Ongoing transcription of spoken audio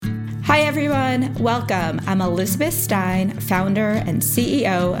Hi, everyone. Welcome. I'm Elizabeth Stein, founder and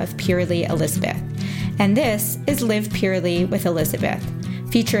CEO of Purely Elizabeth. And this is Live Purely with Elizabeth,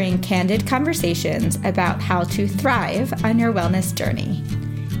 featuring candid conversations about how to thrive on your wellness journey.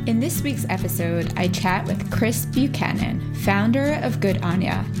 In this week's episode, I chat with Chris Buchanan, founder of Good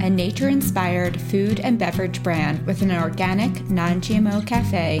Anya, a nature-inspired food and beverage brand with an organic, non-GMO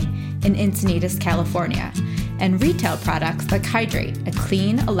cafe in Encinitas, California, and retail products like Hydrate, a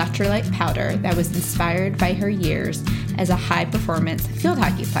clean electrolyte powder that was inspired by her years as a high-performance field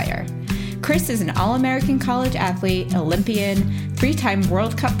hockey player. Chris is an All-American college athlete, Olympian, three-time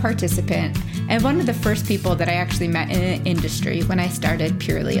World Cup participant, and one of the first people that I actually met in the industry when I started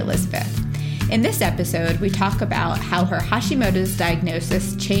Purely Elizabeth. In this episode, we talk about how her Hashimoto's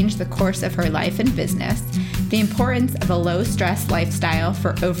diagnosis changed the course of her life and business, the importance of a low-stress lifestyle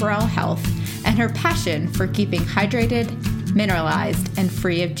for overall health, and her passion for keeping hydrated, mineralized, and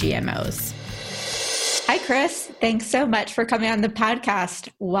free of GMOs. Hi, Chris. Thanks so much for coming on the podcast.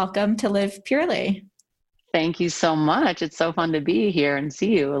 Welcome to Live Purely. Thank you so much. It's so fun to be here and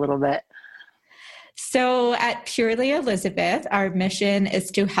see you a little bit. So at Purely Elizabeth, our mission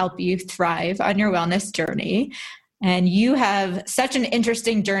is to help you thrive on your wellness journey. And you have such an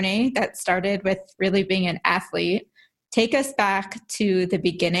interesting journey that started with really being an athlete. Take us back to the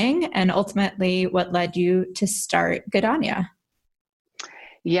beginning and ultimately what led you to start Good Anya.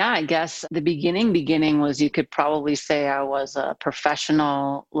 Yeah, I guess the beginning was, you could probably say I was a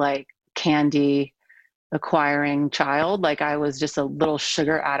professional, candy acquiring child. I was just a little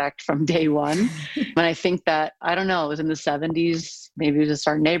sugar addict from day one. And I think that, I don't know, it was in the 70s, maybe it was just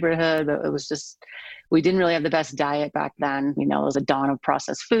our neighborhood, but it was just, we didn't really have the best diet back then. It was a dawn of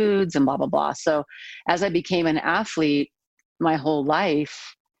processed foods and blah, blah, blah. So as I became an athlete my whole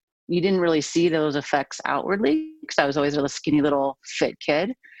life, you didn't really see those effects outwardly because I was always a skinny little fit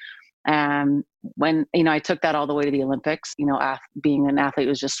kid. And when, I took that all the way to the Olympics, being an athlete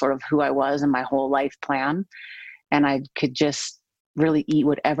was just sort of who I was and my whole life plan. And I could just really eat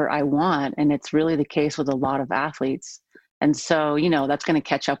whatever I want. And it's really the case with a lot of athletes. And so, that's going to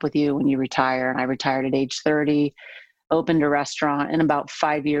catch up with you when you retire. And I retired at age 30, opened a restaurant, and about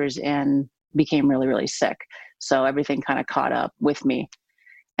 5 years in, became really, really sick. So everything kind of caught up with me.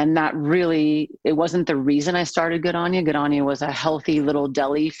 And that really, it wasn't the reason I started Good Anya. Good Anya was a healthy little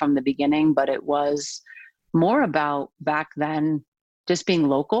deli from the beginning, but it was more about back then just being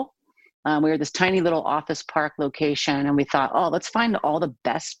local. We were this tiny little office park location, and we thought, let's find all the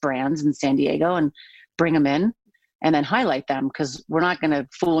best brands in San Diego and bring them in and then highlight them, because we're not going to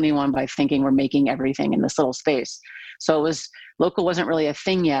fool anyone by thinking we're making everything in this little space. So local wasn't really a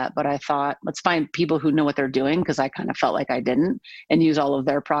thing yet, but I thought, let's find people who know what they're doing, because I kind of felt like I didn't, and use all of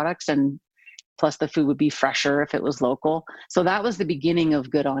their products. And plus the food would be fresher if it was local. So that was the beginning of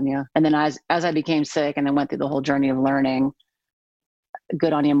Good Anya. And then as I became sick and then went through the whole journey of learning,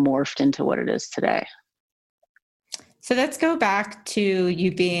 Good Anya morphed into what it is today. So let's go back to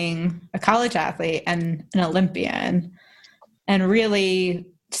you being a college athlete and an Olympian, and really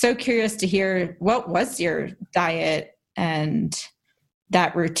so curious to hear, what was your diet and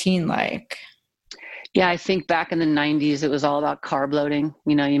that routine like? Yeah, I think back in the 90s, it was all about carb loading.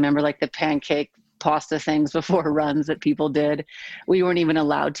 You remember the pancake pasta things before runs that people did. We weren't even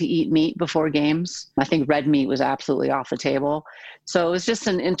allowed to eat meat before games. I think red meat was absolutely off the table. So it was just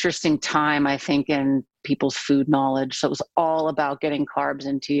an interesting time, I think, in people's food knowledge. So it was all about getting carbs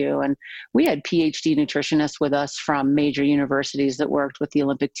into you. And we had PhD nutritionists with us from major universities that worked with the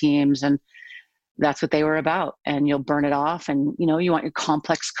Olympic teams, and that's what they were about. And you'll burn it off, and you want your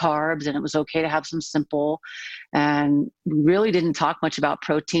complex carbs, and it was okay to have some simple. And we really didn't talk much about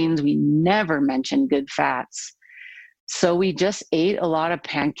proteins. We never mentioned good fats. So we just ate a lot of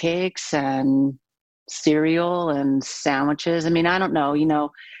pancakes and cereal and sandwiches. I mean, I don't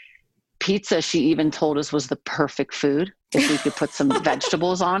know, pizza, she even told us, was the perfect food if we could put some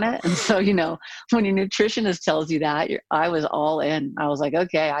vegetables on it. And so, when your nutritionist tells you that, I was all in. I was like,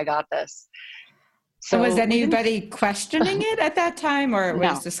 okay, I got this. So was anybody questioning it at that time, or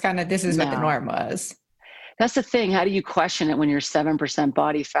was it just kind of, this is what the norm was? That's the thing. How do you question it when you're 7%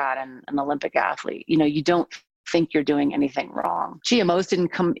 body fat and an Olympic athlete? You don't think you're doing anything wrong. GMOs didn't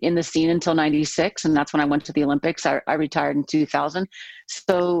come in the scene until 96, and that's when I went to the Olympics. I retired in 2000.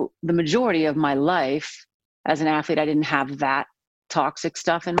 So the majority of my life as an athlete, I didn't have that toxic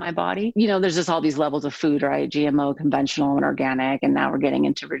stuff in my body. There's just all these levels of food, right? GMO, conventional, and organic, and now we're getting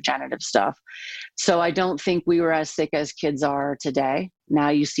into regenerative stuff. So I don't think we were as sick as kids are today. Now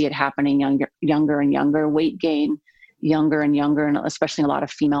you see it happening younger and younger, weight gain, younger and younger, and especially a lot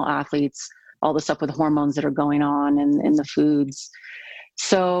of female athletes, all the stuff with hormones that are going on in the foods.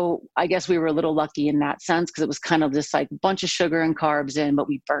 So I guess we were a little lucky in that sense, because it was kind of just like a bunch of sugar and carbs in, but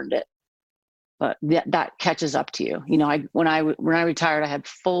we burned it. But that catches up to you. When I retired, I had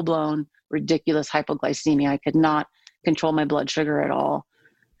full blown ridiculous hypoglycemia. I could not control my blood sugar at all.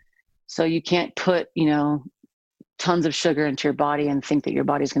 So you can't put, tons of sugar into your body and think that your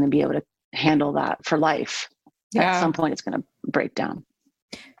body's going to be able to handle that for life. Yeah. At some point, it's going to break down.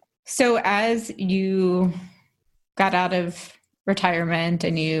 So as you got out of retirement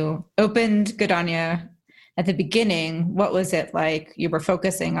and you opened Good On Ya at the beginning, what was it like? You were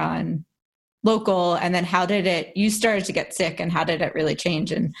focusing on local, and then you started to get sick, and how did it really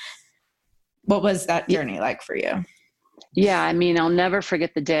change? And what was that journey like for you? Yeah, I'll never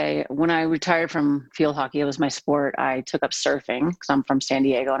forget the day when I retired from field hockey. It was my sport. I took up surfing because I'm from San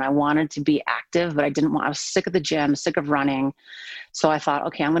Diego, and I wanted to be active, but I was sick of the gym, sick of running. So I thought,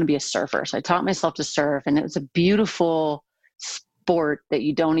 okay, I'm going to be a surfer. So I taught myself to surf, and it was a beautiful sport that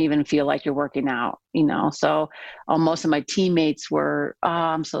you don't even feel like you're working out, So most of my teammates were,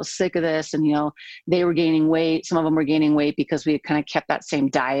 I'm so sick of this. And, they were gaining weight. Some of them were gaining weight because we had kind of kept that same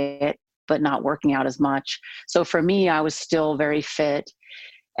diet, but not working out as much. So for me, I was still very fit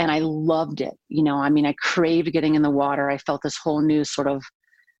and I loved it. I craved getting in the water. I felt this whole new sort of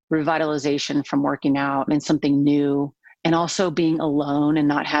revitalization from working out and something new, and also being alone and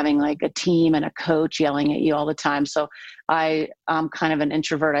not having like a team and a coach yelling at you all the time. So I'm kind of an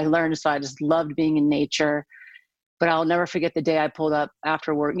introvert. I learned, so I just loved being in nature. But I'll never forget the day I pulled up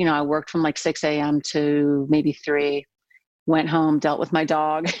after work. I worked from like 6 a.m. to maybe 3, went home, dealt with my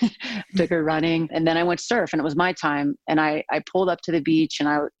dog, took her running, and then I went surf, and it was my time. And I pulled up to the beach,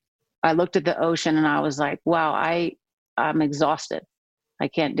 and I looked at the ocean, and I was like, wow, I'm exhausted. I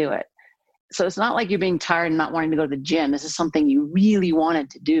can't do it. So it's not like you're being tired and not wanting to go to the gym. This is something you really wanted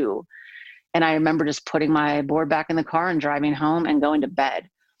to do. And I remember just putting my board back in the car and driving home and going to bed.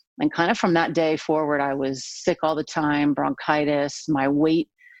 And kind of from that day forward, I was sick all the time, bronchitis. My weight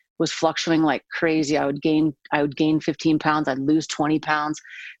was fluctuating like crazy. I would gain 15 pounds. I'd lose 20 pounds.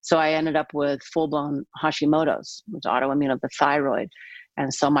 So I ended up with full-blown Hashimoto's, which is autoimmune of the thyroid.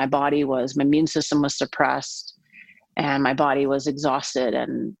 And so my immune system was suppressed, and my body was exhausted,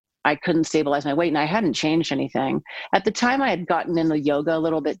 and I couldn't stabilize my weight, and I hadn't changed anything. At the time, I had gotten into yoga a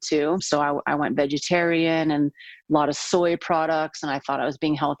little bit too. So I went vegetarian and a lot of soy products, and I thought I was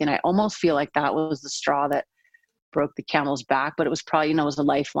being healthy. And I almost feel like that was the straw that broke the camel's back, but it was probably, it was a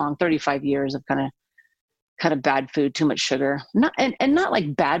lifelong 35 years of kind of bad food, too much sugar, not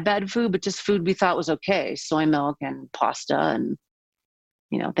like bad food, but just food we thought was okay. Soy milk and pasta and,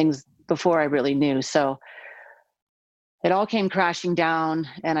 things before I really knew. So it all came crashing down,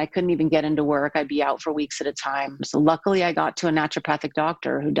 and I couldn't even get into work. I'd be out for weeks at a time. So luckily I got to a naturopathic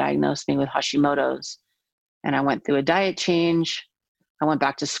doctor who diagnosed me with Hashimoto's, and I went through a diet change. I went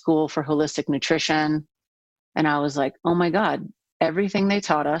back to school for holistic nutrition, and I was like, oh my God, everything they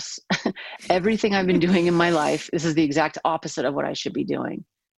taught us, everything I've been doing in my life, this is the exact opposite of what I should be doing.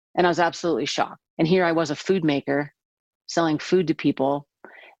 And I was absolutely shocked. And here I was, a food maker selling food to people.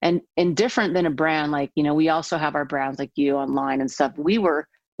 And different than a brand, like, we also have our brands like you online and stuff. We were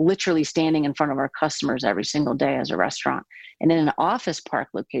literally standing in front of our customers every single day as a restaurant. And in an office park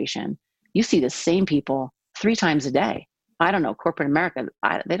location, you see the same people 3 times a day. I don't know, corporate America,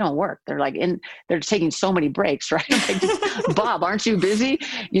 they don't work. They're like they're taking so many breaks, right? Like, Bob, aren't you busy?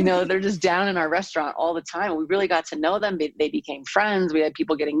 They're just down in our restaurant all the time. We really got to know them. They became friends. We had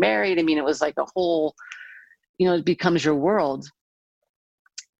people getting married. It was like a whole, it becomes your world.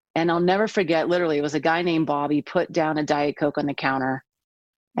 And I'll never forget, literally, it was a guy named Bob. He put down a Diet Coke on the counter,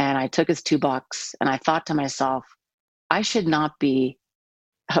 and I took his $2, and I thought to myself, I thought,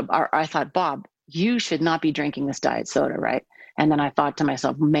 Bob, you should not be drinking this diet soda, right? And then I thought to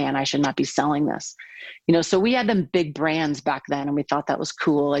myself, man, I should not be selling this. So we had them big brands back then, and we thought that was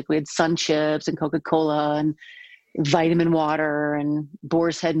cool. Like we had Sun Chips and Coca-Cola and Vitamin Water and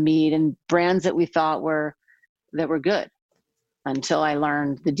Boar's Head Meat, and brands that we thought were good, until I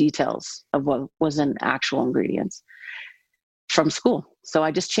learned the details of what was in actual ingredients from school. So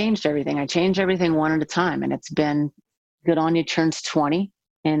I just changed everything. I changed everything one at a time. And it's been Good On Ya turns 20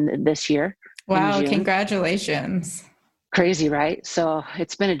 in this year. Wow. Congratulations. Crazy, right? So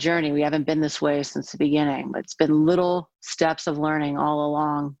it's been a journey. We haven't been this way since the beginning, but it's been little steps of learning all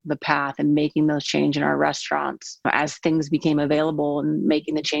along the path and making those changes in our restaurants as things became available, and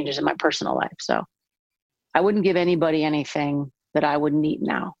making the changes in my personal life. So I wouldn't give anybody anything that I wouldn't eat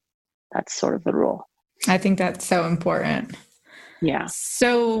now. That's sort of the rule. I think that's so important. Yeah.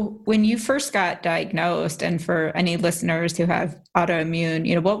 So when you first got diagnosed, and for any listeners who have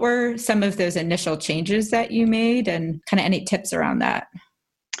autoimmune, what were some of those initial changes that you made, and kind of any tips around that?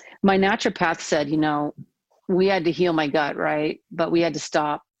 My naturopath said, we had to heal my gut, right? But we had to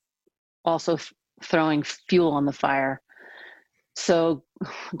stop also throwing fuel on the fire. So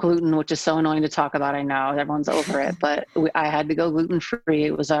gluten, which is so annoying to talk about, I know everyone's over it, but I had to go gluten free.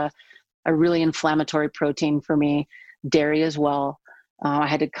 It was a really inflammatory protein for me, dairy as well. I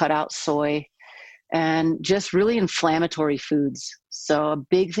had to cut out soy and just really inflammatory foods. So a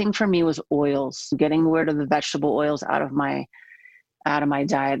big thing for me was oils, getting rid of the vegetable oils out of my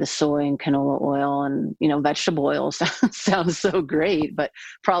diet, the soy and canola oil. And vegetable oils sounds so great, but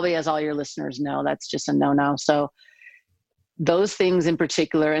probably, as all your listeners know, that's just a no-no. So those things in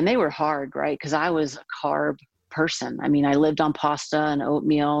particular, and they were hard, right? Because I was a carb person. I mean, I lived on pasta and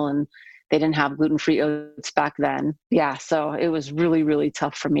oatmeal, and they didn't have gluten-free oats back then. Yeah, so it was really, really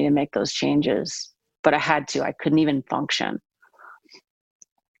tough for me to make those changes. But I had to. I couldn't even function.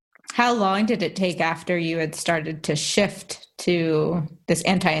 How long did it take after you had started to shift to this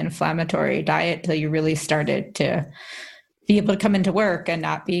anti-inflammatory diet till you really started to be able to come into work and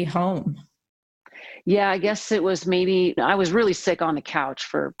not be home? Yeah, I guess it was I was really sick on the couch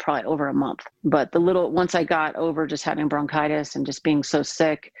for probably over a month. But once I got over just having bronchitis and just being so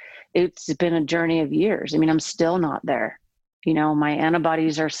sick, it's been a journey of years. I mean, I'm still not there. My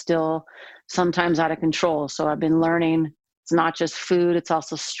antibodies are still sometimes out of control. So I've been learning it's not just food, it's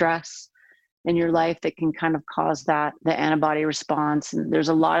also stress in your life that can kind of cause the antibody response. And there's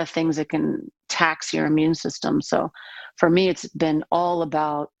a lot of things that can tax your immune system. So for me, it's been all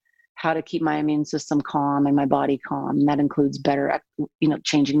about how to keep my immune system calm and my body calm. And that includes better,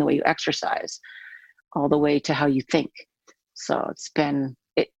 changing the way you exercise, all the way to how you think. So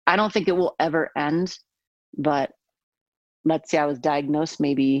I don't think it will ever end, but let's say I was diagnosed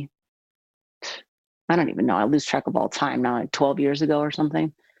maybe, I don't even know, I lose track of all time now, like 12 years ago or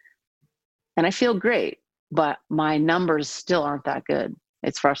something. And I feel great, but my numbers still aren't that good.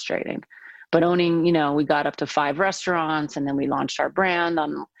 It's frustrating. But owning, we got up to 5 restaurants, and then we launched our brand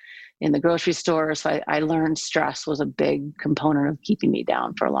in the grocery store. So I learned stress was a big component of keeping me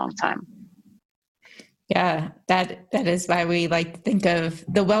down for a long time. Yeah, that is why we like to think of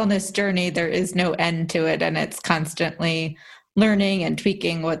the wellness journey. There is no end to it, and it's constantly learning and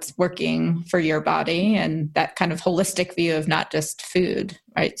tweaking what's working for your body, and that kind of holistic view of not just food,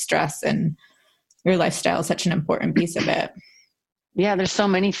 right? Stress and your lifestyle is such an important piece of it. Yeah, there's so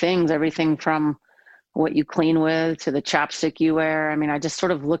many things, everything from what you clean with to the chapstick you wear. I mean, I just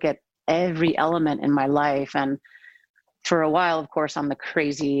sort of look at every element in my life. And for a while, of course, I'm the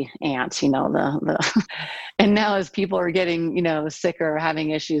crazy aunt, and now as people are getting, sicker or having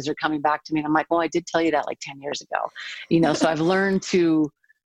issues or coming back to me, and I'm like, well, I did tell you that like 10 years ago, so I've learned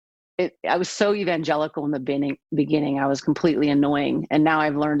I was so evangelical in the beginning. I was completely annoying. And now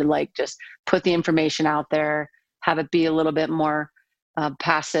I've learned to just put the information out there, have it be a little bit more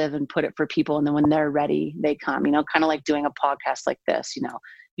passive, and put it for people. And then when they're ready, they come, kind of like doing a podcast like this,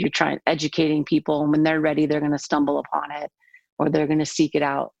 you're educating people, and when they're ready, they're going to stumble upon it, or they're going to seek it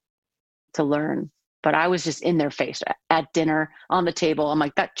out to learn. But I was just in their face at dinner on the table. I'm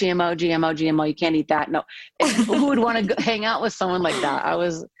like, that GMO, you can't eat that. No, who would want to hang out with someone like that? I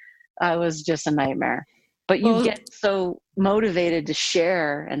was just a nightmare. But you get so motivated to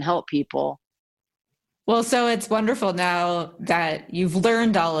share and help people. Well, so it's wonderful now that you've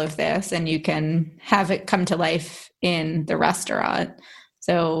learned all of this and you can have it come to life in the restaurant.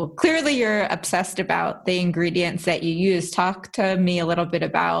 So clearly you're obsessed about the ingredients that you use. Talk to me a little bit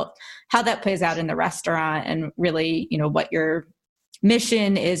about how that plays out in the restaurant, and really, what your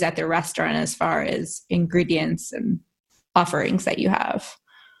mission is at the restaurant as far as ingredients and offerings that you have.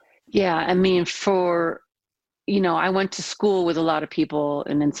 Yeah. I mean, I went to school with a lot of people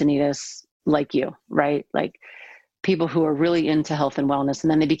in Encinitas like you, right? Like people who are really into health and wellness.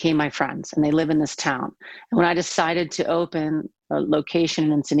 And then they became my friends, and they live in this town. And when I decided to open a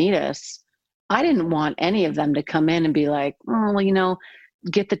location in Encinitas, I didn't want any of them to come in and be like, oh, well,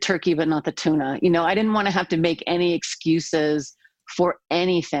 get the turkey, but not the tuna. I didn't want to have to make any excuses for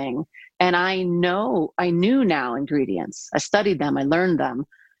anything. And I knew now ingredients. I studied them, I learned them.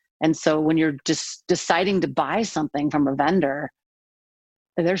 And so when you're just deciding to buy something from a vendor,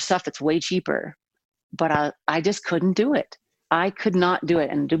 there's stuff that's way cheaper, but I just couldn't do it. I could not do it.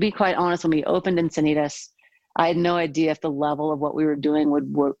 And to be quite honest, when we opened Encinitas, I had no idea if the level of what we were doing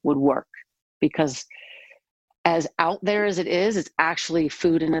would work, because as out there as it is, it's actually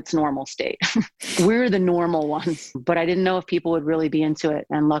food in its normal state. We're the normal ones, but I didn't know if people would really be into it.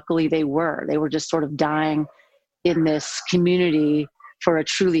 And luckily they were. They were just sort of dying in this community for a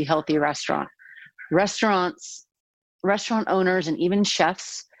truly healthy restaurant. Restaurant owners and even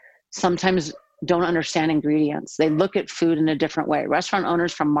chefs sometimes don't understand ingredients. They look at food in a different way. Restaurant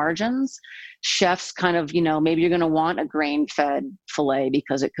owners from margins, chefs kind of, maybe you're going to want a grain-fed filet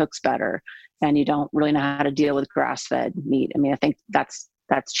because it cooks better and you don't really know how to deal with grass-fed meat. I mean, I think that's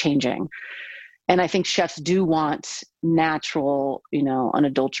changing. And I think chefs do want natural,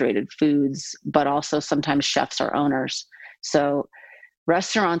 unadulterated foods, but also sometimes chefs are owners. So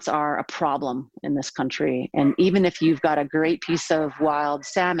restaurants are a problem in this country. And even if you've got a great piece of wild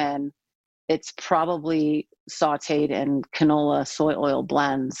salmon, it's probably sauteed in canola soy oil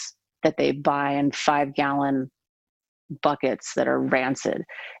blends that they buy in 5-gallon buckets that are rancid.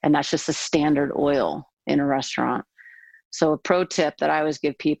 And that's just a standard oil in a restaurant. So a pro tip that I always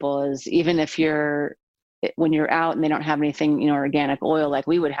give people is, even if when you're out and they don't have anything, organic oil like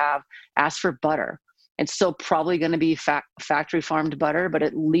we would have, ask for butter. It's still probably going to be factory farmed butter, but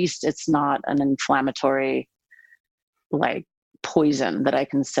at least it's not an inflammatory, like, poison that I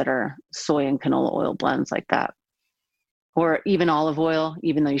consider soy and canola oil blends like that. Or even olive oil,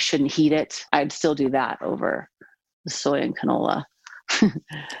 even though you shouldn't heat it, I'd still do that over the soy and canola.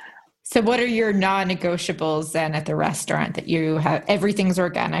 So what are your non-negotiables then at the restaurant that you have? Everything's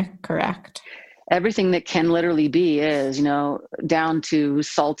organic, correct? Everything that can literally be is, down to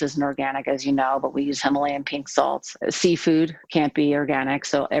salt isn't organic, as you know, but we use Himalayan pink salt. Seafood can't be organic.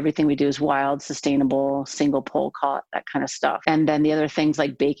 So everything we do is wild, sustainable, single pole caught, that kind of stuff. And then the other things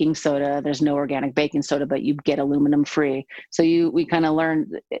like baking soda, there's no organic baking soda, but you get aluminum free. So we kind of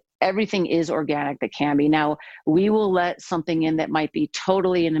learned everything is organic that can be. Now, we will let something in that might be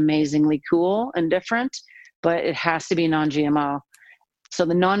totally and amazingly cool and different, but it has to be non-GMO. So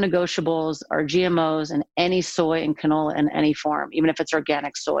the non-negotiables are GMOs and any soy and canola in any form, even if it's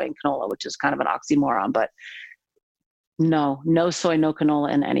organic soy and canola, which is kind of an oxymoron, but no soy, no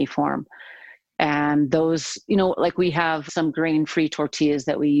canola in any form. And those, like we have some grain-free tortillas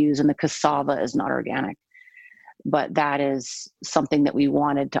that we use, and the cassava is not organic, but that is something that we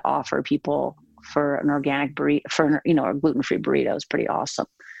wanted to offer people for an organic burrito, for, a gluten-free burrito is pretty awesome.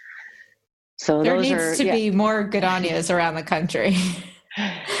 So there needs to be more Goodanias around the country.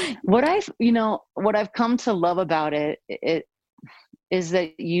 What I've come to love about it is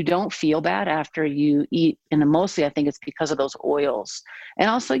that you don't feel bad after you eat. And mostly I think it's because of those oils. And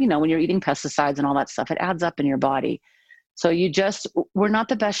also, when you're eating pesticides and all that stuff, it adds up in your body. So we're not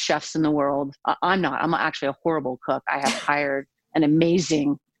the best chefs in the world. I'm not. I'm actually a horrible cook. I have hired an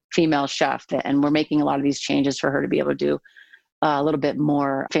amazing female chef and we're making a lot of these changes for her to be able to do a little bit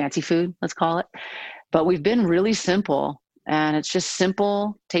more fancy food, let's call it. But we've been really simple. And it's just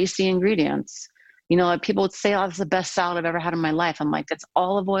simple, tasty ingredients. People would say, oh, this is the best salad I've ever had in my life. I'm like, it's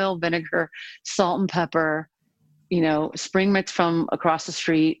olive oil, vinegar, salt and pepper, spring mix from across the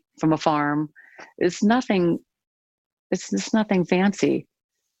street from a farm. It's just nothing fancy,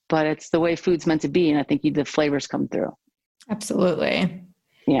 but it's the way food's meant to be. And I think the flavors come through. Absolutely.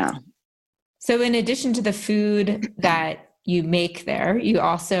 Yeah. So in addition to the food that you make there, you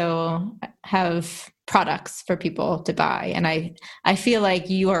also have products for people to buy. And I feel like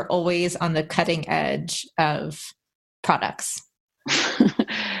you are always on the cutting edge of products.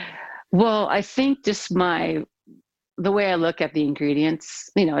 Well, I think just the way I look at the ingredients,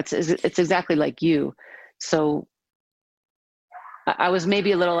 it's exactly like you. So I was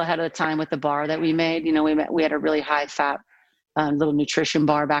maybe a little ahead of the time with the bar that we made. We had a really high fat little nutrition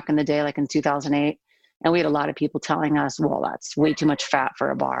bar back in the day, like in 2008. And we had a lot of people telling us, well, that's way too much fat for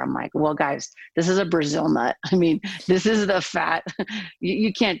a bar. I'm like, well, guys, this is a Brazil nut. I mean, this is the fat.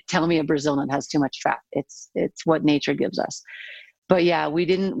 You can't tell me a Brazil nut has too much fat. It's what nature gives us. But yeah, we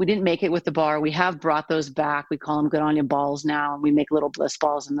didn't make it with the bar. We have brought those back. We call them Goodania balls now. And we make little bliss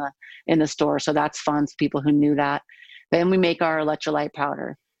balls in the store. So that's fun for people who knew that. Then we make our electrolyte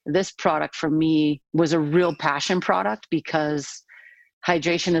powder. This product for me was a real passion product because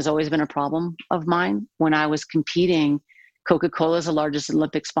hydration has always been a problem of mine. When I was competing, Coca-Cola is the largest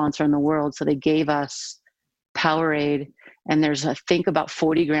Olympic sponsor in the world. So they gave us Powerade, and there's, I think, about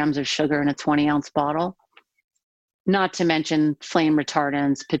 40 grams of sugar in a 20-ounce bottle. Not to mention flame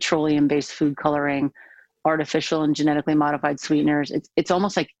retardants, petroleum-based food coloring, artificial and genetically modified sweeteners. It's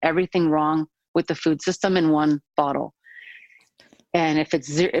almost like everything wrong with the food system in one bottle. And if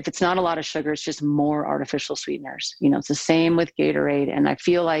it's not a lot of sugar, it's just more artificial sweeteners. It's the same with Gatorade. And I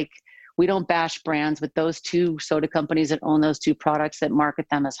feel like we don't bash brands, but those two soda companies that own those two products that market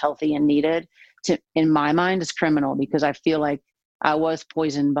them as healthy and needed, in my mind, is criminal, because I feel like I was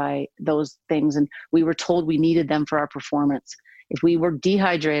poisoned by those things. And we were told we needed them for our performance. If we were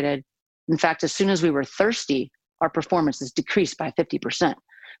dehydrated, in fact, as soon as we were thirsty, our performance is decreased by 50%.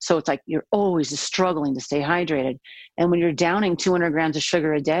 So it's like you're always just struggling to stay hydrated. And when you're downing 200 grams of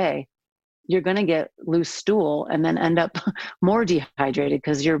sugar a day, you're going to get loose stool and then end up more dehydrated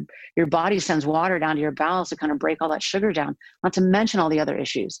because your body sends water down to your bowels to kind of break all that sugar down, not to mention all the other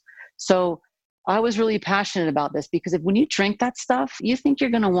issues. So I was really passionate about this because when you drink that stuff, you think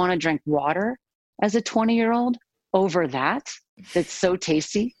you're going to want to drink water as a 20-year-old over that's so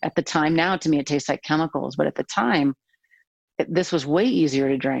tasty at the time. Now to me, it tastes like chemicals, but at the time, this was way easier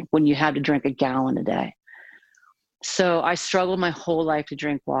to drink when you had to drink a gallon a day. So I struggled my whole life to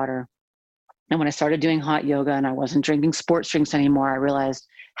drink water. And when I started doing hot yoga and I wasn't drinking sports drinks anymore, I realized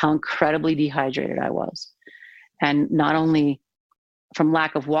how incredibly dehydrated I was. And not only from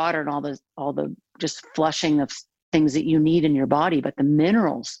lack of water and all the just flushing of things that you need in your body, but the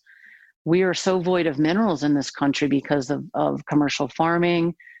minerals. We are so void of minerals in this country because of commercial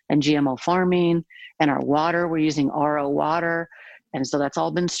farming and GMO farming, and our water, we're using RO water. And so that's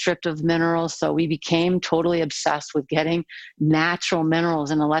all been stripped of minerals. So we became totally obsessed with getting natural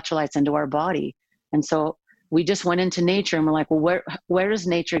minerals and electrolytes into our body. And so we just went into nature and we're like, well, where does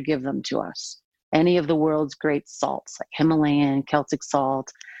nature give them to us? Any of the world's great salts, like Himalayan, Celtic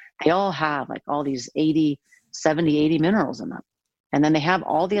salt, they all have like all these 80 minerals in them. And then they have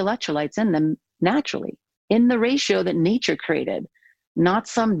all the electrolytes in them naturally in the ratio that nature created, not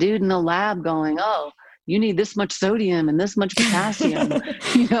some dude in the lab going, oh, you need this much sodium and this much potassium.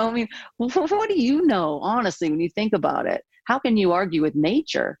 You know, I mean, what do you know, honestly, when you think about it? How can you argue with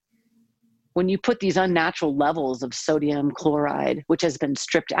nature when you put these unnatural levels of sodium chloride, which has been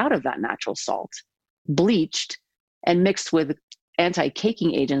stripped out of that natural salt, bleached and mixed with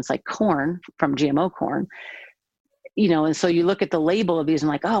anti-caking agents like corn from GMO corn, you know, and so you look at the label of these and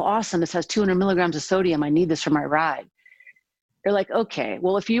like, oh, awesome, this has 200 milligrams of sodium. I need this for my ride. They're like, okay,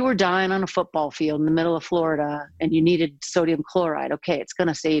 well, if you were dying on a football field in the middle of Florida and you needed sodium chloride, okay, it's going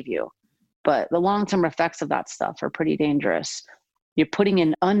to save you. But the long-term effects of that stuff are pretty dangerous. You're putting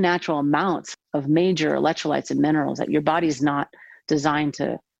in unnatural amounts of major electrolytes and minerals that your body's not designed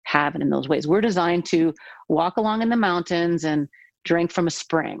to have it in those ways. We're designed to walk along in the mountains and drink from a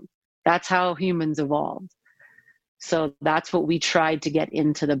spring. That's how humans evolved. So that's what we tried to get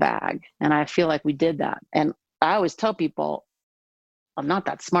into the bag. And I feel like we did that. And I always tell people, I'm not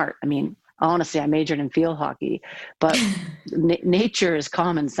that smart. I mean, honestly, I majored in field hockey, but nature is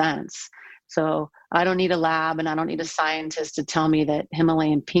common sense. So I don't need a lab and I don't need a scientist to tell me that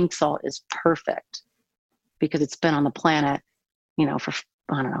Himalayan pink salt is perfect because it's been on the planet, you know, for,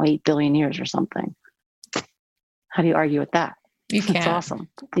 I don't know, 8 billion years or something. How do you argue with that? You can't. It's awesome.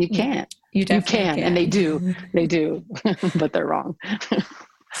 You can't. You definitely can. And they do, but they're wrong.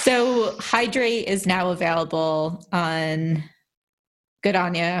 So Hydrate is now available on Good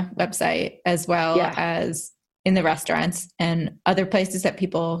On Ya website as well as in the restaurants and other places that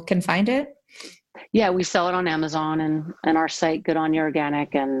people can find it. Yeah, we sell it on Amazon and our site, Good On Ya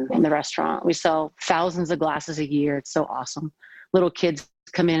Organic, and in the restaurant. We sell thousands of glasses a year. It's so awesome. Little kids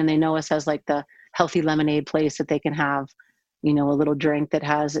come in and they know us as like the healthy lemonade place that they can have, you know, a little drink that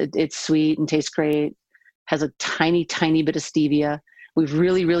has, it's sweet and tastes great, has a tiny, tiny bit of stevia. We've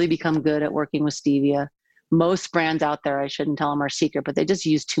really, really become good at working with stevia. Most brands out there, I shouldn't tell them our secret, but they just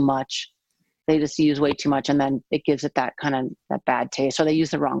use too much. They just use way too much and then it gives it that kind of that bad taste. Or they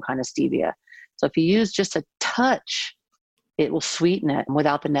use the wrong kind of stevia. So if you use just a touch, it will sweeten it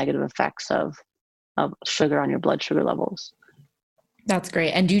without the negative effects of sugar on your blood sugar levels. That's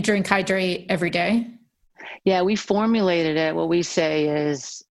great. And do you drink Hydrate every day? Yeah, we formulated it. What we say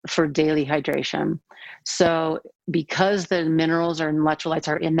is for daily hydration. So because the minerals and electrolytes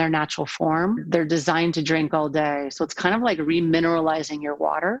are in their natural form, they're designed to drink all day. So it's kind of like remineralizing your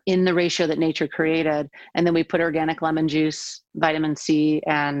water in the ratio that nature created. And then we put organic lemon juice, vitamin C,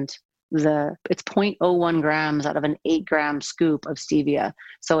 and it's 0.01 grams out of an 8-gram scoop of stevia.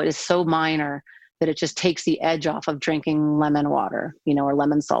 So it is so minor that it just takes the edge off of drinking lemon water, you know, or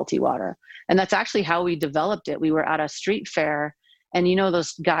lemon salty water. And that's actually how we developed it. We were at a street fair and, you know,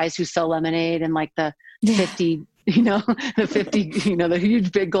 those guys who sell lemonade and like the 50, you know, the 50, you know, the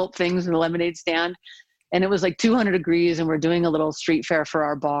huge big gulp things in the lemonade stand. And it was like 200 degrees and we're doing a little street fair for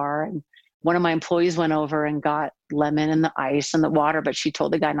our bar. And one of my employees went over and got lemon and the ice and the water, but she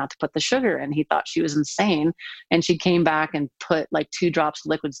told the guy not to put the sugar in. He thought she was insane. And she came back and put like 2 drops of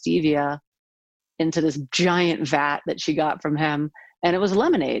liquid stevia into this giant vat that she got from him. And it was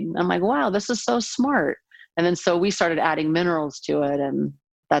lemonade. I'm like, wow, this is so smart. And then so we started adding minerals to it and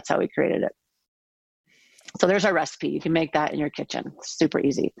that's how we created it. So there's our recipe. You can make that in your kitchen. It's super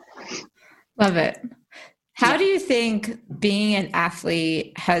easy. Love it. How do you think being an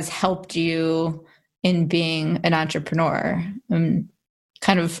athlete has helped you in being an entrepreneur?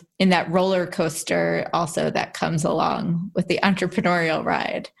 Kind of in that roller coaster also that comes along with the entrepreneurial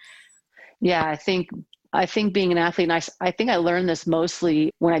ride. Yeah, I think being an athlete, and I think I learned this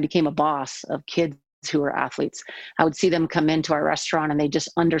mostly when I became a boss of kids who were athletes. I would see them come into our restaurant and they just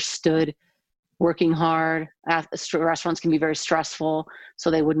understood working hard. Restaurants can be very stressful,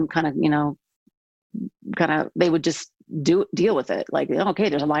 so they wouldn't they would just deal with it. Like, okay,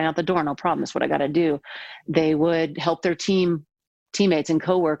 there's a line out the door, no problem. That's what I got to do. They would help their teammates and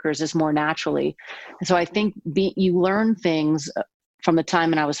coworkers just more naturally. And so I think you learn things from the time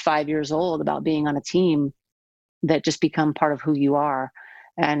when I was 5 years old about being on a team that just become part of who you are.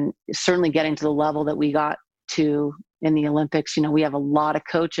 And certainly getting to the level that we got to in the Olympics, we have a lot of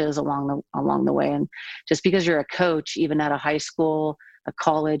coaches along the way. And just because you're a coach, even at a high school, a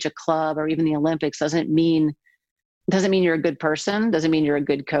college, a club, or even the Olympics, doesn't mean you're a good person, doesn't mean you're a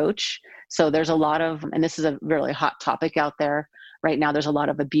good coach. So there's a lot of, and this is a really hot topic out there right now, there's a lot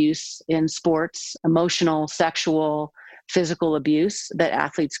of abuse in sports, emotional, sexual, physical abuse that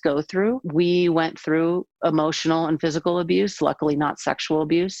athletes go through. We went through emotional and physical abuse, luckily not sexual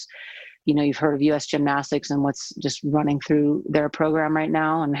abuse. You've heard of US Gymnastics and what's just running through their program right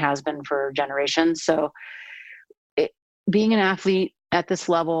now and has been for generations. So being an athlete at this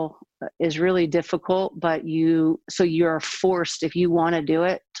level is really difficult, but you're forced, if you want to do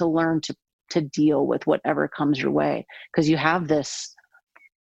it, to learn to deal with whatever comes your way. Because you have this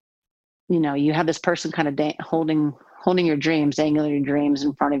person kind of holding your dreams, dangling your dreams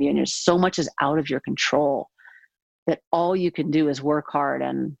in front of you. And there's so much is out of your control that all you can do is work hard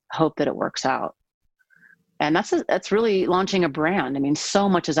and hope that it works out. And that's really launching a brand. I mean, so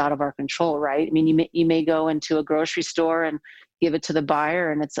much is out of our control, right? I mean, you may go into a grocery store and give it to the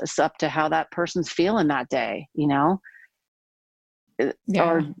buyer, and it's up to how that person's feeling that day,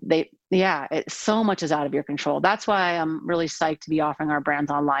 so much is out of your control. That's why I'm really psyched to be offering our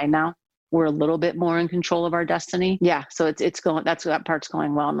brands online now. We're a little bit more in control of our destiny. Yeah. So that part's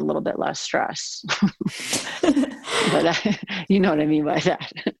going well, and a little bit less stress. But you know what I mean by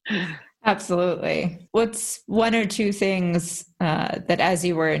that. Absolutely. What's one or two things that as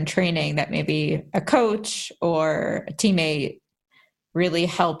you were in training that maybe a coach or a teammate really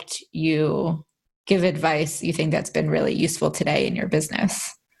helped you give advice you think that's been really useful today in your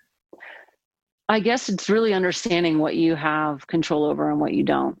business? I guess it's really understanding what you have control over and what you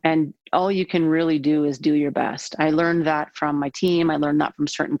don't. And all you can really do is do your best. I learned that from my team. I learned that from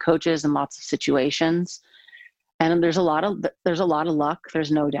certain coaches in lots of situations. And there's a lot of luck,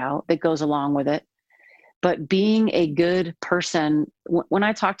 there's no doubt, that goes along with it. But being a good person, when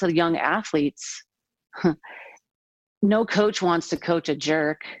I talk to the young athletes, no coach wants to coach a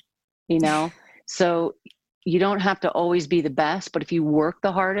jerk, So you don't have to always be the best, but if you work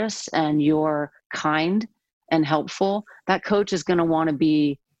the hardest and you're kind and helpful, that coach is going to want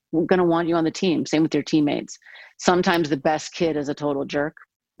you on the team. Same with your teammates. Sometimes the best kid is a total jerk,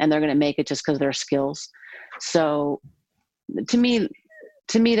 and they're going to make it just because of their skills. So to me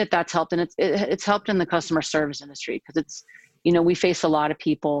that's helped, and it's helped in the customer service industry, because it's, we face a lot of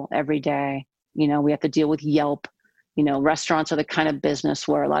people every day. We have to deal with Yelp. Restaurants are the kind of business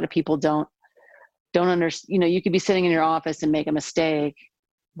where a lot of people don't understand. You could be sitting in your office and make a mistake,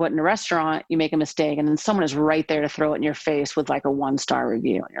 but in a restaurant you make a mistake and then someone is right there to throw it in your face with like a 1-star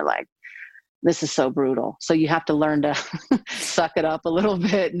review, and you're like, this is so brutal. So you have to learn to suck it up a little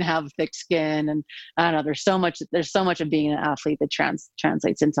bit and have thick skin. And I don't know, there's so much of being an athlete that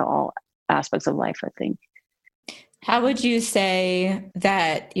translates into all aspects of life, I think. How would you say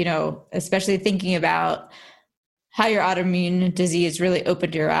that, especially thinking about how your autoimmune disease really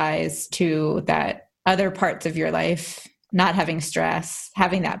opened your eyes to that other parts of your life, not having stress,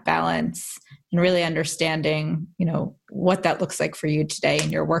 having that balance, and really understanding, what that looks like for you today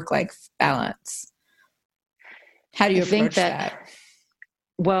in your work-life balance? How do you approach that?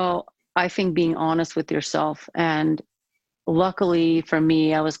 Well, I think being honest with yourself, and luckily for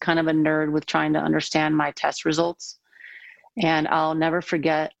me, I was kind of a nerd with trying to understand my test results. And I'll never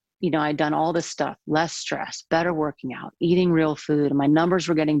forget, I'd done all this stuff, less stress, better working out, eating real food, and my numbers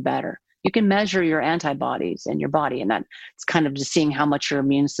were getting better. You can measure your antibodies in your body, and that's kind of just seeing how much your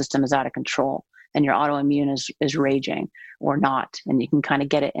immune system is out of control and your autoimmune is raging or not. And you can kind of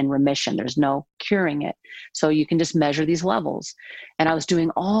get it in remission. There's no curing it. So you can just measure these levels. And I was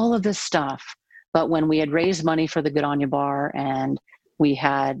doing all of this stuff. But when we had raised money for the Good On You bar, and we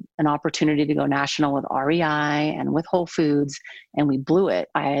had an opportunity to go national with REI and with Whole Foods, and we blew it.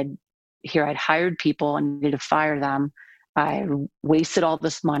 I'd hired people and needed to fire them. I wasted all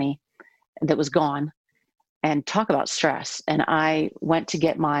this money that was gone. And talk about stress. And I went to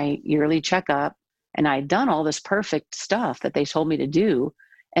get my yearly checkup, and I'd done all this perfect stuff that they told me to do,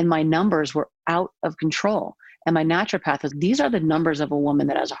 and my numbers were out of control. And my naturopath was, these are the numbers of a woman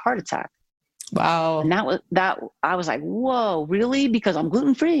that has a heart attack. Wow. And that I was like, whoa, really? Because I'm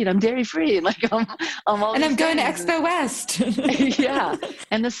gluten free and I'm dairy free. Like I'm all And these I'm going to things. Expo West. Yeah.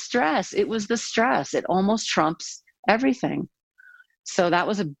 And the stress, it was the stress. It almost trumps everything. So that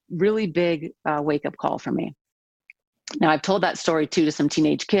was a really big wake up call for me. Now I've told that story too to some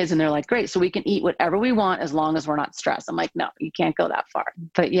teenage kids and they're like, great, so we can eat whatever we want as long as we're not stressed. I'm like, no, you can't go that far.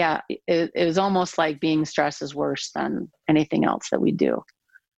 But yeah, it was almost like being stressed is worse than anything else that we do.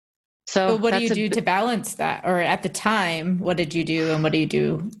 So what do you do to balance that? Or at the time, what did you do and what do you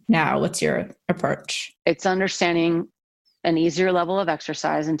do now? What's your approach? It's understanding an easier level of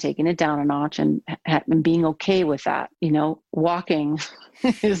exercise and taking it down a notch and being okay with that. You know, walking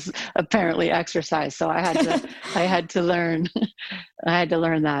is apparently exercise. So I had to learn, I had to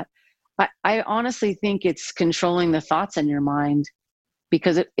learn that. I honestly think it's controlling the thoughts in your mind,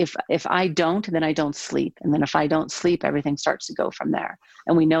 because if I don't, then I don't sleep. And then if I don't sleep, everything starts to go from there.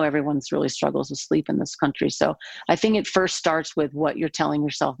 And we know everyone's really struggles with sleep in this country. So I think it first starts with what you're telling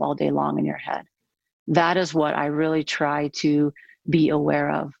yourself all day long in your head. That is what I really try to be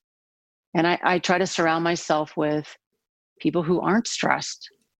aware of. And I try to surround myself with people who aren't stressed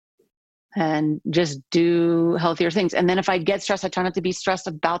and just do healthier things. And then if I get stressed, I try not to be stressed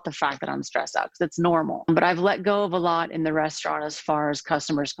about the fact that I'm stressed out, because it's normal. But I've let go of a lot in the restaurant as far as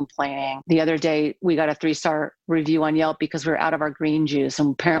customers complaining. The other day, we got a 3-star review on Yelp because we're out of our green juice.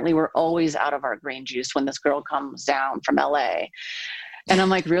 And apparently we're always out of our green juice when this girl comes down from LA. And I'm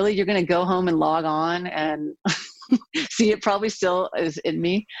like, really? You're going to go home and log on and see, it probably still is in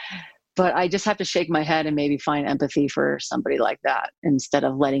me. But I just have to shake my head and maybe find empathy for somebody like that instead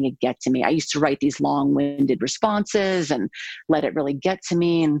of letting it get to me. I used to write these long-winded responses and let it really get to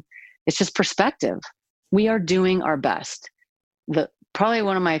me. And it's just perspective. We are doing our best. Probably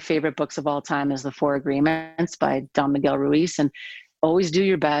one of my favorite books of all time is The 4 Agreements by Don Miguel Ruiz. And always do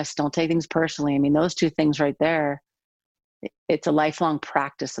your best. Don't take things personally. I mean, those two things right there, it's a lifelong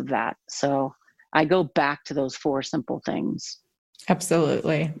practice of that. So I go back to those 4 simple things.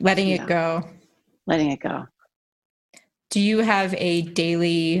 Absolutely. Letting it go. Letting it go. Do you have a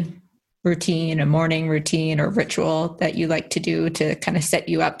daily routine, a morning routine or ritual that you like to do to kind of set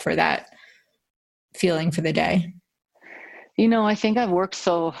you up for that feeling for the day? You know, I think I've worked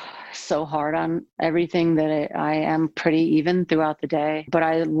so hard on everything that I am pretty even throughout the day, but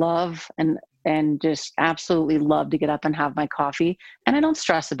I love and just absolutely love to get up and have my coffee. And I don't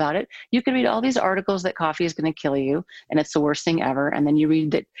stress about it. You can read all these articles that coffee is going to kill you and it's the worst thing ever. And then you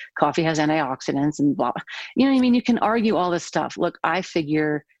read that coffee has antioxidants and blah. You know what I mean? You can argue all this stuff. Look, I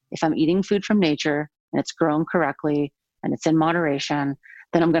figure if I'm eating food from nature and it's grown correctly and it's in moderation,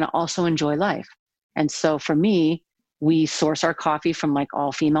 then I'm going to also enjoy life. And so for me, we source our coffee from like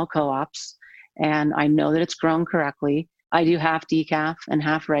all female co-ops. And I know that it's grown correctly. I do half decaf and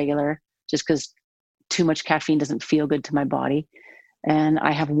half regular, just because too much caffeine doesn't feel good to my body. And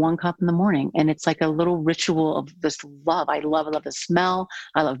I have 1 cup in the morning, and it's like a little ritual of this love. I love the smell.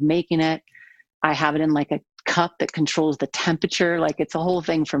 I love making it. I have it in like a cup that controls the temperature. Like it's a whole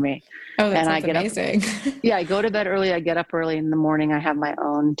thing for me. Oh, that and sounds amazing. Yeah, I go to bed early. I get up early in the morning. I have my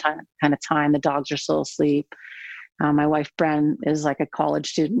own kind of time. The dogs are still asleep. My wife, Bren, is like a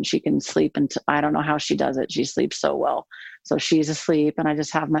college student. She can sleep, and I don't know how she does it. She sleeps so well. So she's asleep, and I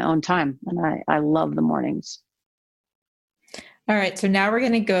just have my own time. And I love the mornings. All right. So now we're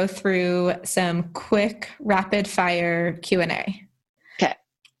going to go through some quick rapid fire Q&A. Okay.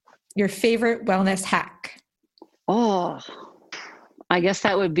 Your favorite wellness hack? Oh, I guess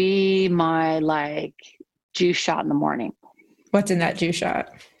that would be my like juice shot in the morning. What's in that juice shot?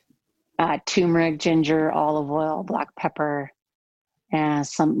 Turmeric, ginger, olive oil, black pepper, and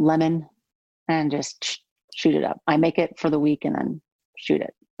some lemon, and just shoot it up. I make it for the week and then shoot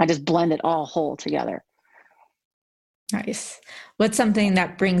it. I just blend it all whole together. Nice. What's something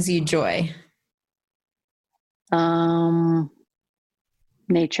that brings you joy?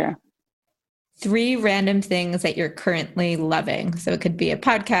 Nature. 3 random things that you're currently loving. So it could be a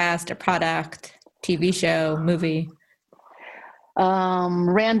podcast, a product, TV show, movie.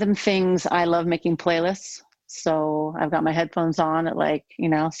 Random things. I love making playlists. So I've got my headphones on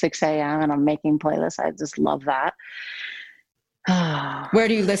at 6 a.m. and I'm making playlists. I just love that. Where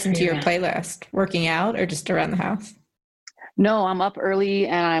do you listen to your playlist? Working out or just around the house? No, I'm up early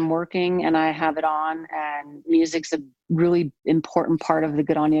and I'm working and I have it on, and music's a really important part of the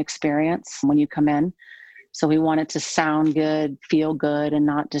Good On You experience when you come in. So we want it to sound good, feel good, and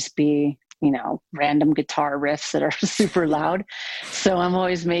not just be random guitar riffs that are super loud. So I'm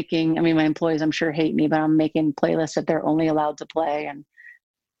always my employees, I'm sure, hate me, but I'm making playlists that they're only allowed to play, and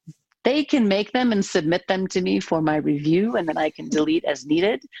they can make them and submit them to me for my review, and then I can delete as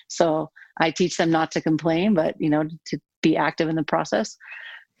needed. So I teach them not to complain, but, to be active in the process.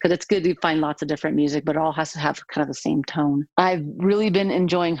 Because it's good to find lots of different music, but it all has to have kind of the same tone. I've really been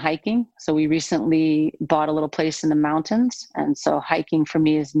enjoying hiking. So we recently bought a little place in the mountains. And so hiking for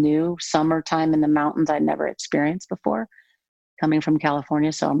me is new. Summertime in the mountains I'd never experienced before, coming from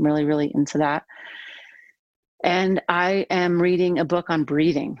California. So I'm really, really into that. And I am reading a book on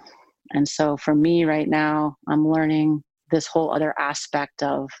breathing. And so for me right now, I'm learning this whole other aspect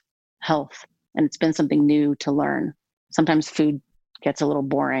of health. And it's been something new to learn. Sometimes food gets a little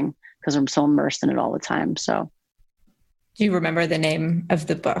boring because I'm so immersed in it all the time. So, do you remember the name of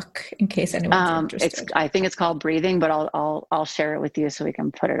the book in case anyone's interested? I think it's called Breathing, but I'll share it with you so we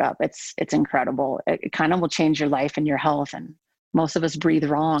can put it up. It's incredible. It kind of will change your life and your health. And most of us breathe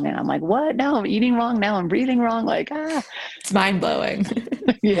wrong, and I'm like, what? No, I'm eating wrong. Now I'm breathing wrong. It's mind blowing.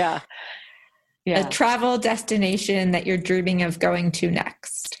 Yeah. A travel destination that you're dreaming of going to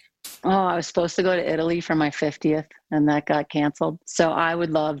next. Oh, I was supposed to go to Italy for my 50th and that got canceled. So I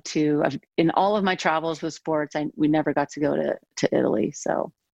would love to, in all of my travels with sports, we never got to go to Italy.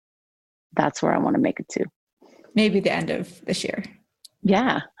 So that's where I want to make it to. Maybe the end of this year.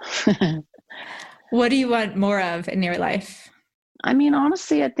 Yeah. What do you want more of in your life? I mean,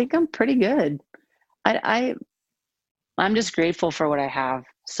 honestly, I think I'm pretty good. I'm just grateful for what I have.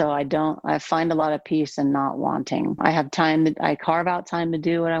 So I find a lot of peace in not wanting. I have time I carve out time to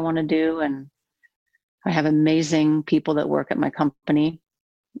do what I want to do. And I have amazing people that work at my company.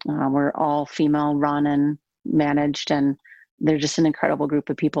 We're all female run and managed. And they're just an incredible group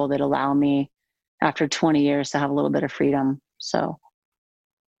of people that allow me after 20 years to have a little bit of freedom. So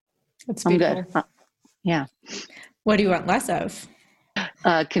I'm good. Yeah. What do you want less of?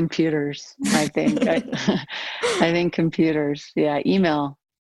 Computers, I think. I think computers. Yeah. Email.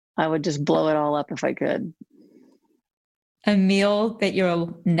 I would just blow it all up if I could. A meal that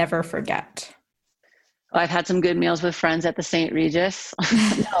you'll never forget. I've had some good meals with friends at the St. Regis.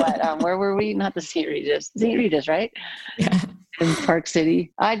 Where were we? Not the St. Regis. St. Regis, right? Yeah. In Park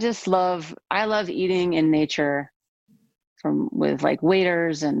City. I love eating in nature with like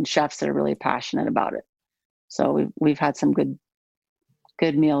waiters and chefs that are really passionate about it. So we've had some good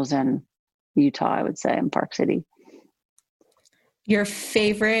meals in Utah, I would say, in Park City. Your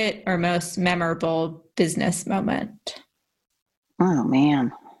favorite or most memorable business moment? Oh,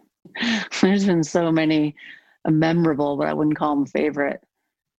 man. There's been so many memorable, but I wouldn't call them favorite.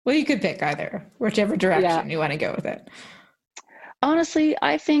 Well, you could pick either, whichever direction you want to go with it. Honestly,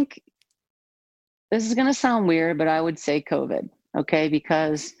 I think this is going to sound weird, but I would say COVID, okay?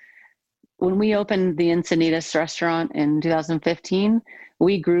 Because when we opened the Encinitas restaurant in 2015,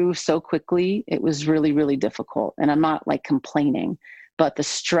 we grew so quickly, it was really, really difficult. And I'm not like complaining, but the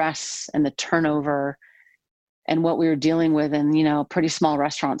stress and the turnover and what we were dealing with in, pretty small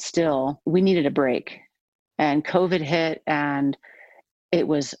restaurants still, we needed a break. And COVID hit, and it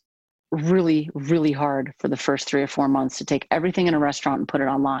was really, really hard for the first 3 or 4 months to take everything in a restaurant and put it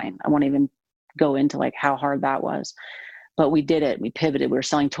online. I won't even go into like how hard that was. But we did it. We pivoted. We were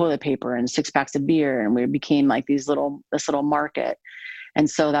selling toilet paper and 6 packs of beer, and we became like this little market. And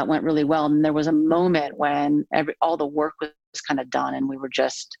so that went really well. And there was a moment when all the work was kind of done and we were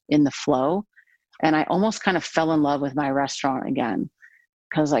just in the flow. And I almost kind of fell in love with my restaurant again.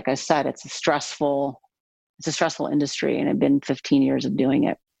 Because like I said, it's a stressful industry, and it'd been 15 years of doing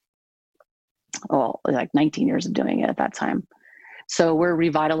it. Well, like 19 years of doing it at that time. So we're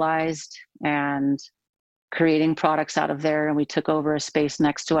revitalized and creating products out of there. And we took over a space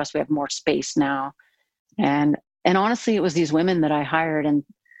next to us. We have more space now. And honestly, it was these women that I hired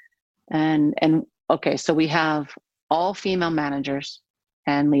and okay, so we have all female managers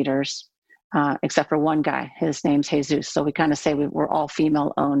and leaders, except for one guy. His name's Jesus. So we kind of say we're all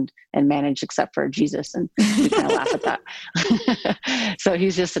female owned and managed except for Jesus. And we kind of laugh at that. So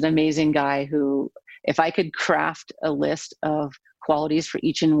he's just an amazing guy who, if I could craft a list of qualities for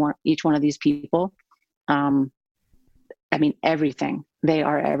each one of these people, everything. They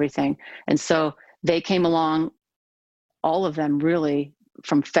are everything. And so they came along, all of them really,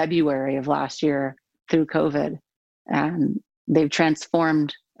 from February of last year through COVID, and they've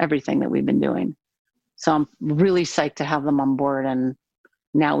transformed everything that we've been doing. So I'm really psyched to have them on board. And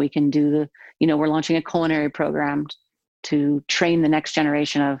now we can do we're launching a culinary program to train the next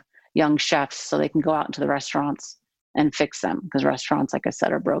generation of young chefs so they can go out into the restaurants and fix them, because restaurants, like I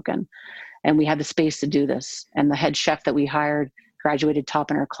said, are broken. And we had the space to do this. And the head chef that we hired graduated top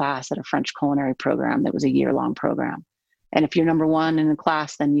in her class at a French culinary program that was a year-long program. And if you're number one in the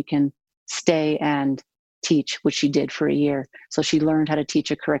class, then you can stay and teach, which she did for a year. So she learned how to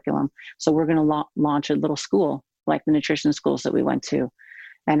teach a curriculum. So we're going to launch a little school like the nutrition schools that we went to.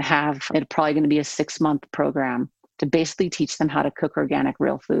 and have it probably going to be a 6-month program to basically teach them how to cook organic,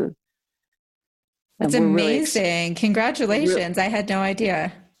 real food. That's amazing. Congratulations. I had no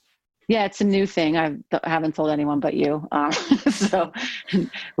idea. Yeah, it's a new thing. I haven't told anyone but you. So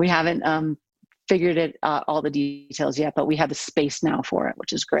we haven't figured it all the details yet, but we have the space now for it,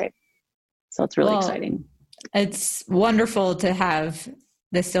 which is great. So it's really exciting. It's wonderful to have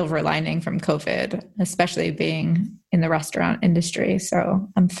the silver lining from COVID, especially being in the restaurant industry. So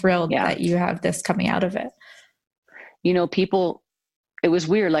I'm thrilled that you have this coming out of it. You know, people, it was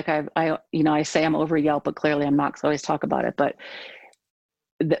weird. Like I say I'm over Yelp, but clearly I'm not, because I always talk about it. But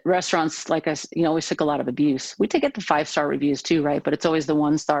the restaurants like us, always took a lot of abuse. We take it the 5-star reviews too, right? But it's always the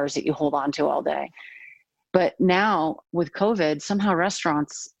 1 stars that you hold on to all day. But now with COVID, somehow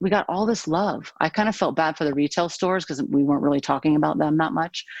restaurants, we got all this love. I kind of felt bad for the retail stores because we weren't really talking about them that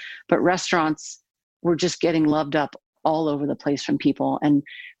much. But restaurants were just getting loved up all over the place from people. And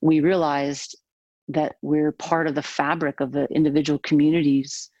we realized that we're part of the fabric of the individual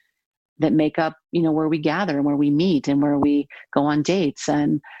communities that make up, where we gather and where we meet and where we go on dates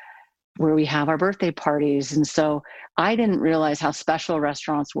and where we have our birthday parties. And so I didn't realize how special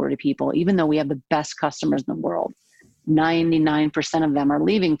restaurants were to people, even though we have the best customers in the world. 99% of them are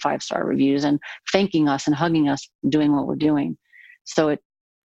leaving 5-star reviews and thanking us and hugging us for doing what we're doing. So it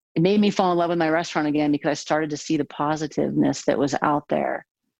made me fall in love with my restaurant again, because I started to see the positiveness that was out there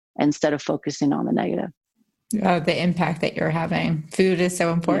instead of focusing on the negative. The impact that you're having. Food is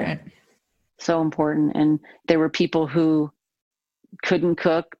so important. Yeah. So important. And there were people who couldn't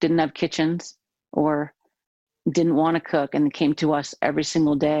cook, didn't have kitchens, or didn't want to cook, and they came to us every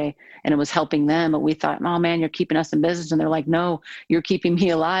single day, and it was helping them. But we thought, oh man, you're keeping us in business. And they're like, no, you're keeping me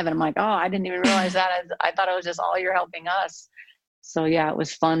alive. And I'm like, oh, I didn't even realize that. I thought it was just, all you're helping us. So yeah, it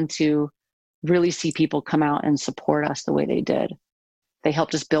was fun to really see people come out and support us the way they did. They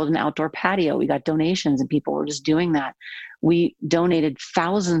helped us build an outdoor patio. We got donations and people were just doing that. We donated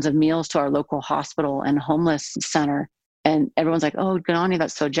thousands of meals to our local hospital and homeless center. And everyone's like, oh, good on you.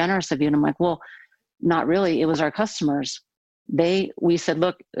 That's so generous of you. And I'm like, well, not really. It was our customers. We said,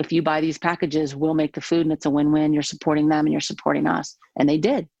 look, if you buy these packages, we'll make the food and it's a win-win. You're supporting them and you're supporting us. And they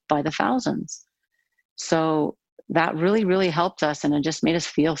did, by the thousands. So that really, really helped us. And it just made us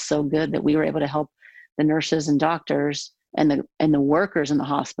feel so good that we were able to help the nurses and doctors and the workers in the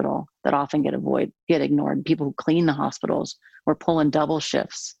hospital that often get ignored. People who clean the hospitals were pulling double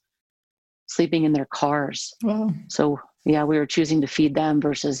shifts, sleeping in their cars. Wow. So yeah, we were choosing to feed them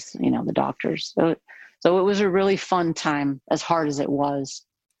versus, the doctors. So it was a really fun time, as hard as it was,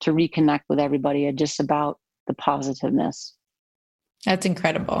 to reconnect with everybody and just about the positiveness. That's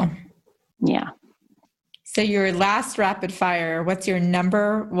incredible. Yeah. So your last rapid fire, what's your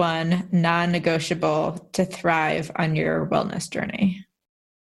number one non-negotiable to thrive on your wellness journey?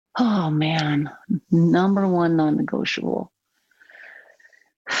 Oh man, number one non-negotiable.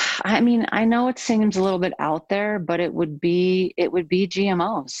 I mean, I know it seems a little bit out there, but it would be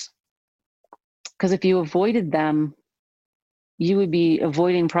GMOs. Because if you avoided them, you would be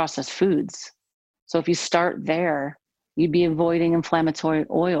avoiding processed foods. So if you start there, you'd be avoiding inflammatory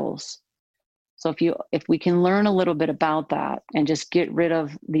oils. So if we can learn a little bit about that and just get rid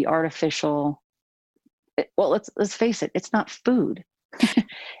of the artificial, well, let's face it, it's not food.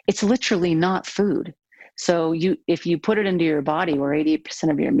 It's literally not food. So if you put it into your body, where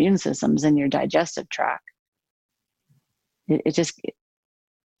 80% of your immune system's in your digestive tract,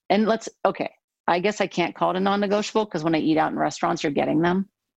 I guess I can't call it a non-negotiable, because when I eat out in restaurants, you're getting them,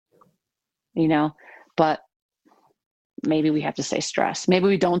 but maybe we have to say stress. Maybe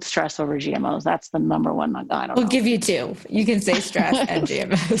we don't stress over GMOs. That's the number one. I don't know. We'll give you 2. You can say stress and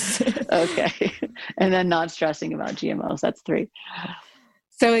GMOs. Okay. And then not stressing about GMOs. That's 3.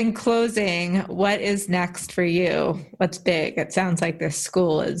 So in closing, what is next for you? What's big? It sounds like this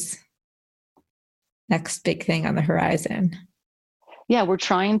school is next big thing on the horizon. Yeah, we're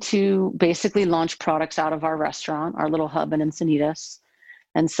trying to basically launch products out of our restaurant, our little hub in Encinitas.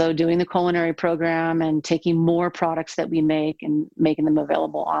 And so doing the culinary program and taking more products that we make and making them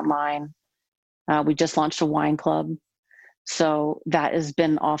available online. We just launched a wine club. So that has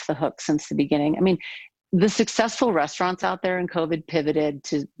been off the hook since the beginning. I mean, the successful restaurants out there in COVID pivoted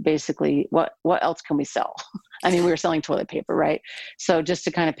to basically what else can we sell? I mean, we were selling toilet paper, right? So just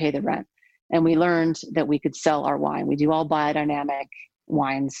to kind of pay the rent. And we learned that we could sell our wine. We do all biodynamic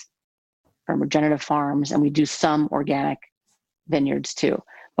wines from regenerative farms, and we do some organic vineyards too.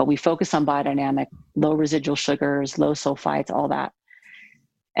 But we focus on biodynamic, low residual sugars, low sulfites, all that.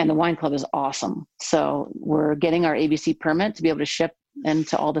 And the wine club is awesome. So we're getting our ABC permit to be able to ship and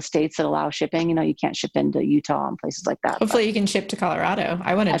to all the states that allow shipping. You can't ship into Utah and places like that. Hopefully you can ship to Colorado.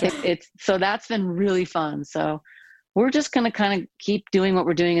 I think so that's been really fun. So we're just going to kind of keep doing what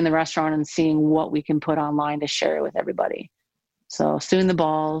we're doing in the restaurant and seeing what we can put online to share with everybody. So soon the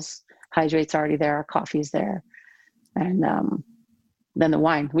balls, Hydrate's already there, our coffee's there. And then the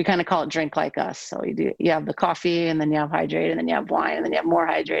wine, we kind of call it drink like us. So you have the coffee, and then you have Hydrate, and then you have wine, and then you have more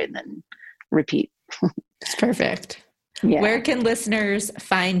Hydrate, and then repeat. It's perfect. Yeah. Where can listeners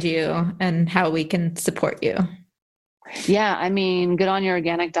find you and how we can support you? Yeah,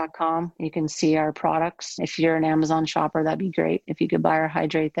 goodonyourorganic.com. You can see our products. If you're an Amazon shopper, that'd be great. If you could buy our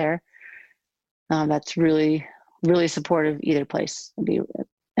Hydrate there, that's really, really supportive either place.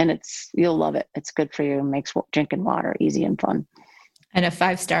 And you'll love it. It's good for you. It makes drinking water easy and fun. And a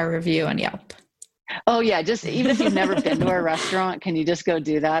 5-star review on Yelp. Oh yeah, just even if you've never been to our restaurant, can you just go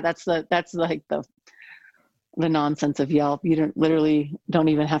do that? That's like the nonsense of Yelp. You don't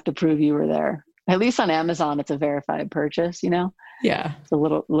even have to prove you were there. At least on Amazon, it's a verified purchase, Yeah. It's a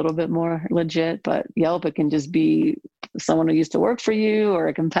little bit more legit, but Yelp, it can just be someone who used to work for you or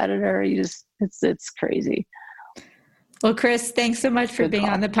a competitor. It's crazy. Well, Chris, thanks so much for being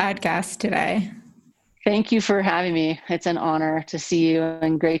on the podcast today. Thank you for having me. It's an honor to see you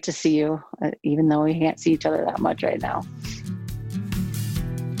and great to see you, even though we can't see each other that much right now.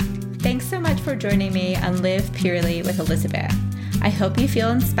 Thanks so much for joining me on Live Purely with Elizabeth. I hope you feel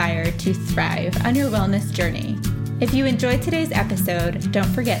inspired to thrive on your wellness journey. If you enjoyed today's episode,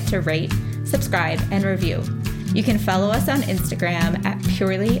 don't forget to rate, subscribe, and review. You can follow us on Instagram at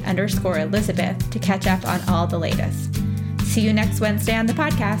purely_Elizabeth to catch up on all the latest. See you next Wednesday on the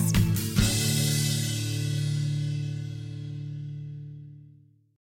podcast.